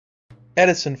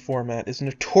Edison format is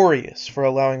notorious for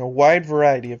allowing a wide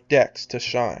variety of decks to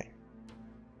shine.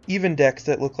 Even decks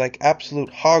that look like absolute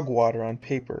hogwater on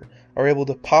paper are able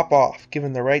to pop off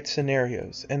given the right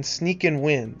scenarios and sneak in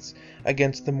wins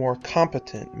against the more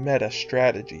competent meta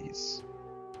strategies.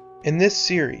 In this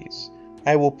series,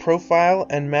 I will profile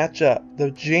and match up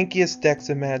the jankiest decks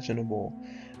imaginable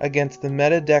against the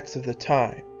meta decks of the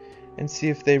time and see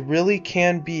if they really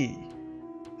can be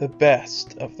the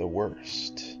best of the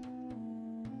worst.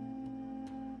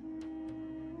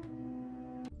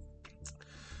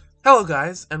 Hello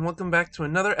guys, and welcome back to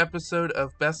another episode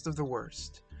of Best of the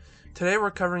Worst. Today we're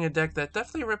covering a deck that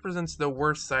definitely represents the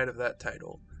worst side of that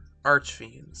title,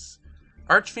 Archfiends.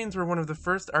 Archfiends were one of the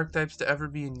first archetypes to ever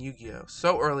be in Yu-Gi-Oh!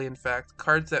 So early, in fact,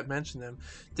 cards that mention them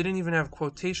didn't even have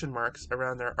quotation marks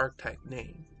around their archetype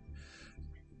name.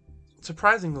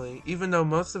 Surprisingly, even though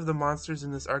most of the monsters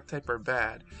in this archetype are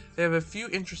bad, they have a few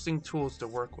interesting tools to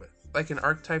work with, like an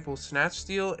archetypal Snatch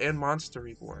Steal and Monster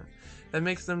Reborn, that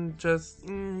makes them just,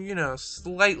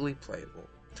 slightly playable.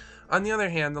 On the other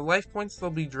hand, the life points they'll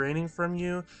be draining from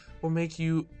you will make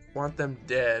you want them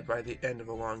dead by the end of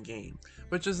a long game,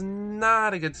 which is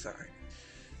not a good sign.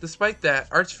 Despite that,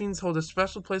 Archfiends hold a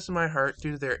special place in my heart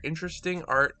due to their interesting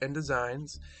art and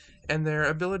designs, and their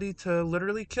ability to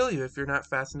literally kill you if you're not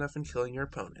fast enough in killing your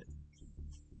opponent.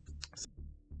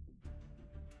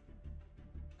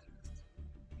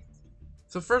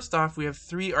 So first off, we have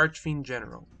 3 Archfiend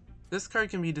General. This card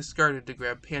can be discarded to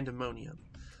grab Pandemonium,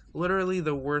 literally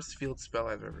the worst field spell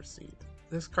I've ever seen.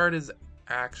 This card is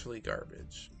actually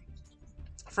garbage.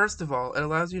 First of all, it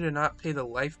allows you to not pay the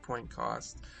life point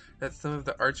cost that some of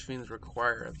the Archfiends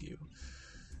require of you.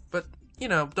 But,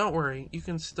 don't worry, you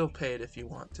can still pay it if you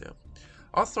want to.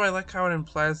 Also, I like how it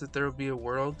implies that there will be a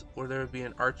world where there would be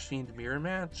an Archfiend mirror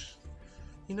match.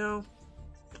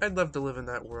 I'd love to live in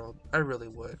that world. I really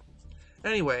would.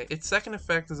 Anyway, its second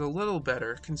effect is a little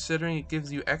better, considering it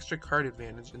gives you extra card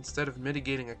advantage instead of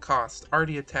mitigating a cost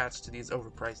already attached to these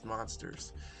overpriced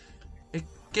monsters. It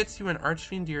gets you an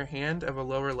Archfiend to your hand of a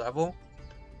lower level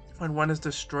when one is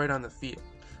destroyed on the field,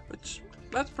 which,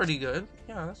 that's pretty good.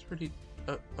 Yeah, that's pretty...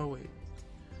 oh wait.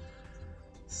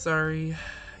 Sorry.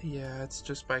 Yeah, it's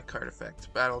just by card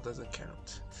effect. Battle doesn't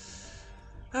count.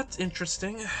 That's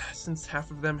interesting, since half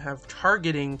of them have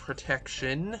targeting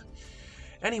protection.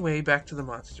 Anyway, back to the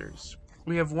monsters.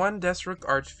 We have one Desrook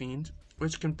Archfiend,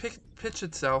 which can pitch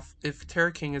itself if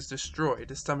Terra King is destroyed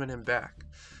to summon him back.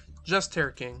 Just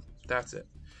Terra King, that's it.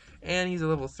 And he's a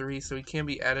level 3, so he can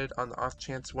be added on the off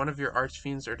chance one of your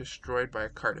Archfiends are destroyed by a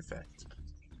card effect.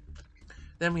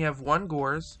 Then we have one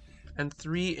Gorz and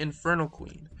 3 Infernal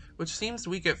Queen, which seems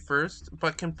weak at first,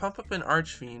 but can pump up an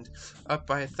Archfiend up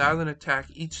by 1,000 attack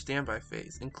each standby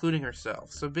phase, including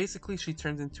herself. So basically she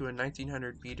turns into a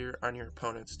 1900 beater on your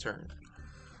opponent's turn.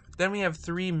 Then we have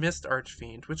 3 Mist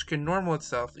Archfiend, which can normal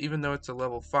itself even though it's a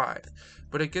level 5,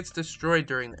 but it gets destroyed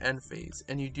during the end phase,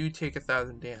 and you do take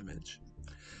 1,000 damage.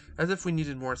 As if we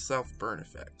needed more self-burn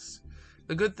effects.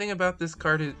 The good thing about this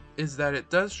card is that it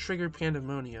does trigger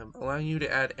Pandemonium, allowing you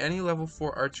to add any level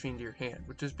 4 Archfiend to your hand,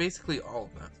 which is basically all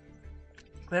of them.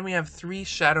 Then we have 3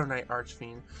 Shadow Knight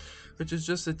Archfiend, which is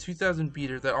just a 2000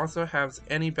 beater that also has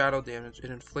any battle damage it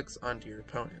inflicts onto your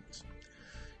opponent.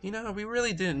 We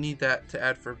really didn't need that to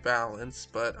add for balance,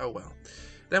 but oh well.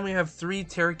 Then we have 3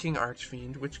 Terra King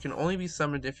Archfiend, which can only be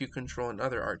summoned if you control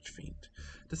another Archfiend.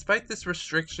 Despite this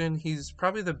restriction, he's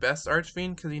probably the best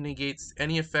Archfiend because he negates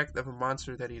any effect of a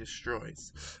monster that he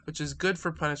destroys, which is good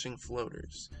for punishing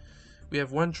floaters. We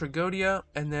have 1 Tragodia,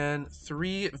 and then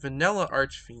 3 Vanilla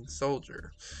Archfiend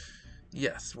Soldier.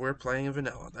 Yes, we're playing a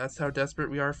vanilla. That's how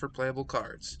desperate we are for playable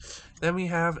cards. Then we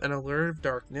have an Allure of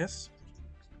Darkness,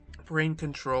 Brain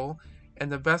Control,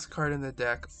 and the best card in the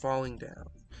deck, Falling Down.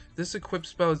 This equip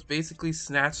spell is basically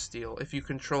Snatch Steal if you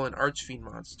control an Archfiend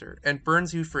monster, and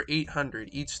burns you for 800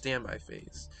 each standby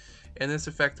phase. And this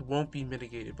effect won't be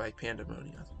mitigated by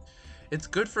Pandemonium. It's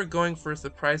good for going for a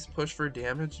surprise push for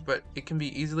damage, but it can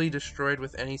be easily destroyed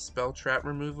with any spell trap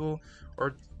removal,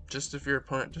 or just if your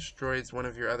opponent destroys one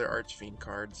of your other Archfiend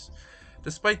cards.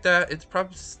 Despite that, it's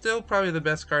still probably the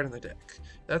best card in the deck.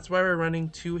 That's why we're running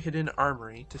 2 Hidden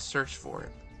Armory to search for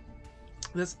it.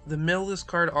 The mill this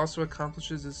card also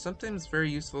accomplishes is sometimes very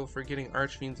useful for getting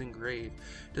Archfiends engraved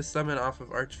to summon off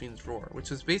of Archfiend's Roar,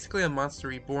 which is basically a monster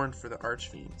reborn for the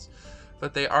Archfiends,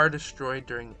 but they are destroyed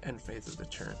during the end phase of the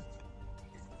turn.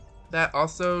 That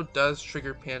also does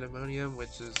trigger Pandemonium,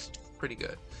 which is pretty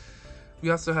good. We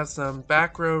also have some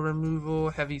back row removal,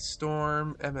 Heavy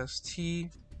Storm, MST,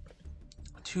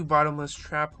 2 Bottomless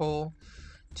Trap Hole,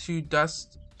 2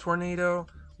 Dust Tornado,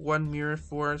 1 Mirror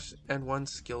Force, and 1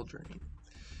 Skill Drain.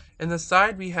 In the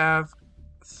side we have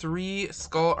 3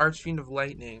 Skull Archfiend of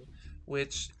Lightning,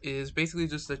 which is basically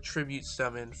just a tribute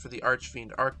summon for the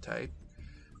Archfiend archetype.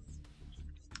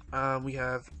 We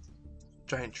have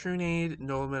Giant Trunade,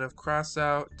 Nobleman of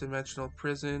Crossout, Dimensional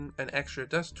Prison, an extra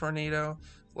Dust Tornado,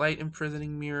 Light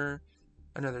Imprisoning Mirror,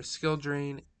 another Skill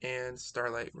Drain, and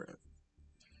Starlight Road.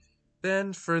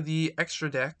 Then for the extra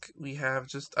deck, we have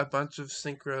just a bunch of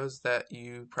synchros that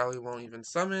you probably won't even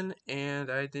summon,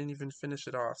 and I didn't even finish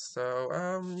it off. So,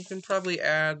 you can probably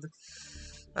add,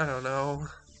 I don't know,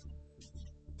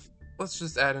 let's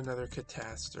just add another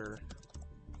Catastor.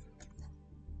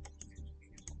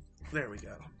 There we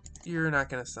go. You're not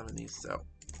going to summon these, so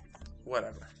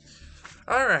whatever.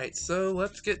 Alright, so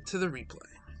let's get to the replay.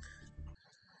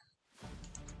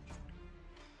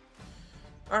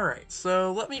 Alright,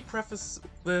 so let me preface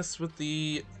this with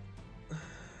the...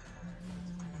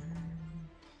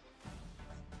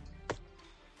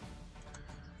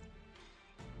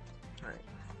 Alright.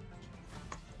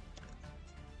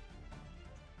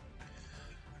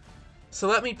 So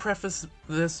let me preface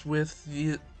this with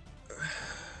the...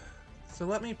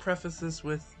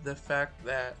 fact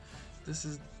that this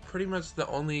is pretty much the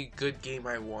only good game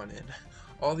I wanted.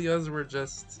 All the others were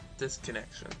just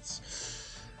disconnections.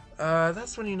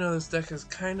 That's when you know this deck is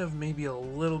kind of maybe a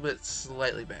little bit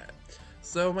slightly bad.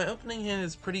 So my opening hand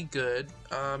is pretty good.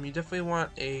 You definitely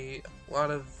want a lot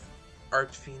of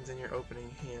Archfiends in your opening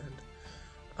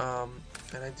hand.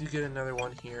 And I do get another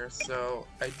one here. So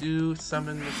I do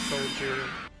summon the soldier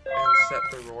and set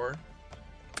the roar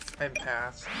and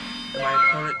pass. And my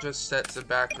opponent just sets a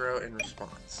back row in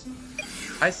response.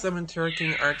 I summon Terra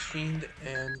King Archfiend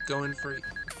and go in for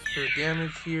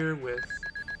damage here with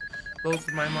both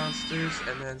of my monsters,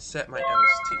 and then set my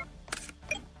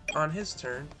MST. On his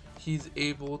turn, he's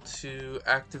able to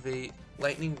activate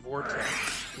Lightning Vortex,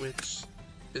 which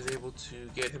is able to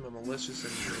get him a Malicious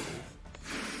and move.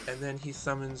 And then he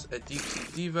summons a Deep Sea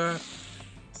Diva,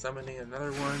 summoning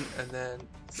another one, and then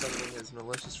summoning his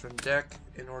Malicious from deck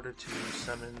in order to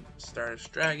summon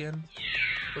Stardust Dragon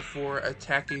before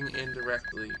attacking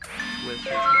indirectly with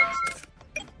his monster.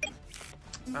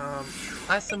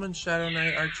 I summon Shadow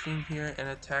Knight Archfiend here and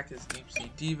attack his Deep Sea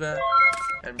Diva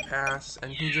and pass,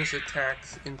 and he just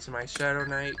attacks into my Shadow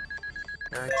Knight,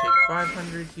 and I take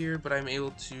 500 here, but I'm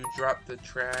able to drop the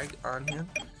Trag on him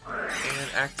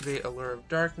and activate Allure of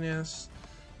Darkness,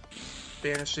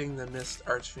 banishing the Mist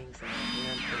Archfiend from my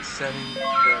hand and setting the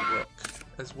Rook,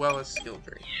 as well as Skill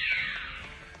Drain.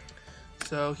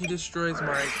 So he destroys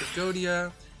my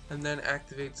Pagodia and then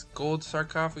activates Gold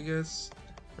Sarcophagus,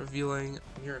 revealing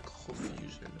Miracle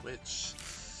Fusion, which,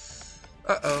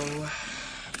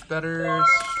 better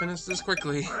finish this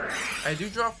quickly. I do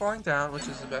draw Falling Down, which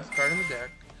is the best card in the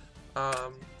deck,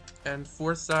 and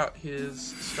force out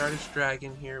his Stardust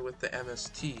Dragon here with the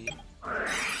MST,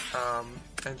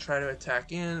 and try to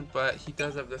attack in, but he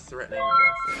does have the Threatening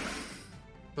Warfare.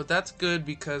 But that's good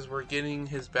because we're getting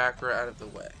his back row out of the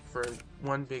way for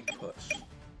one big push.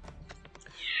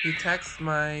 He attacks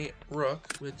my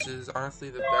Rook, which is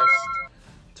honestly the best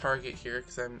target here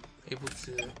because I'm able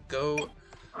to go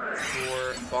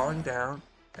for Falling Down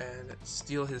and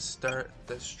steal his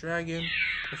Stardust Dragon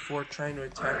before trying to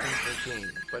attack him for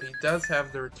game. But he does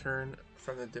have the return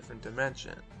from the different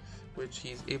dimension, which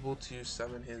he's able to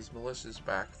summon his Malicious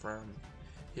back from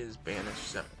his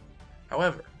banished zone.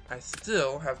 However, I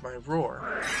still have my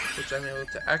Roar, which I'm able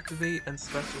to activate and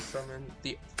special summon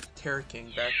the Terra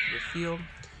King back to the field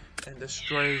and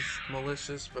destroys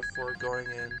Malicious before going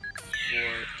in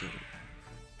for game.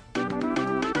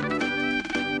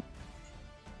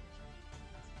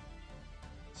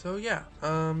 So yeah,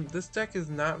 this deck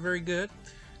is not very good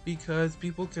because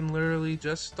people can literally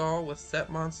just stall with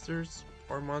set monsters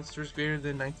or monsters greater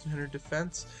than 1900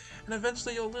 defense, and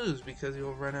eventually you'll lose because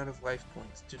you'll run out of life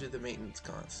points due to the maintenance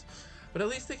costs. But at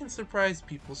least they can surprise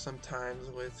people sometimes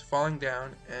with Falling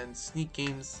Down and sneak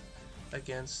games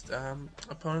against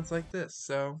opponents like this.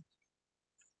 So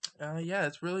yeah,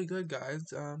 it's really good,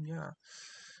 guys. Yeah.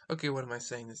 Okay, what am I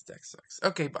saying? This deck sucks.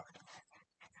 Okay, bye.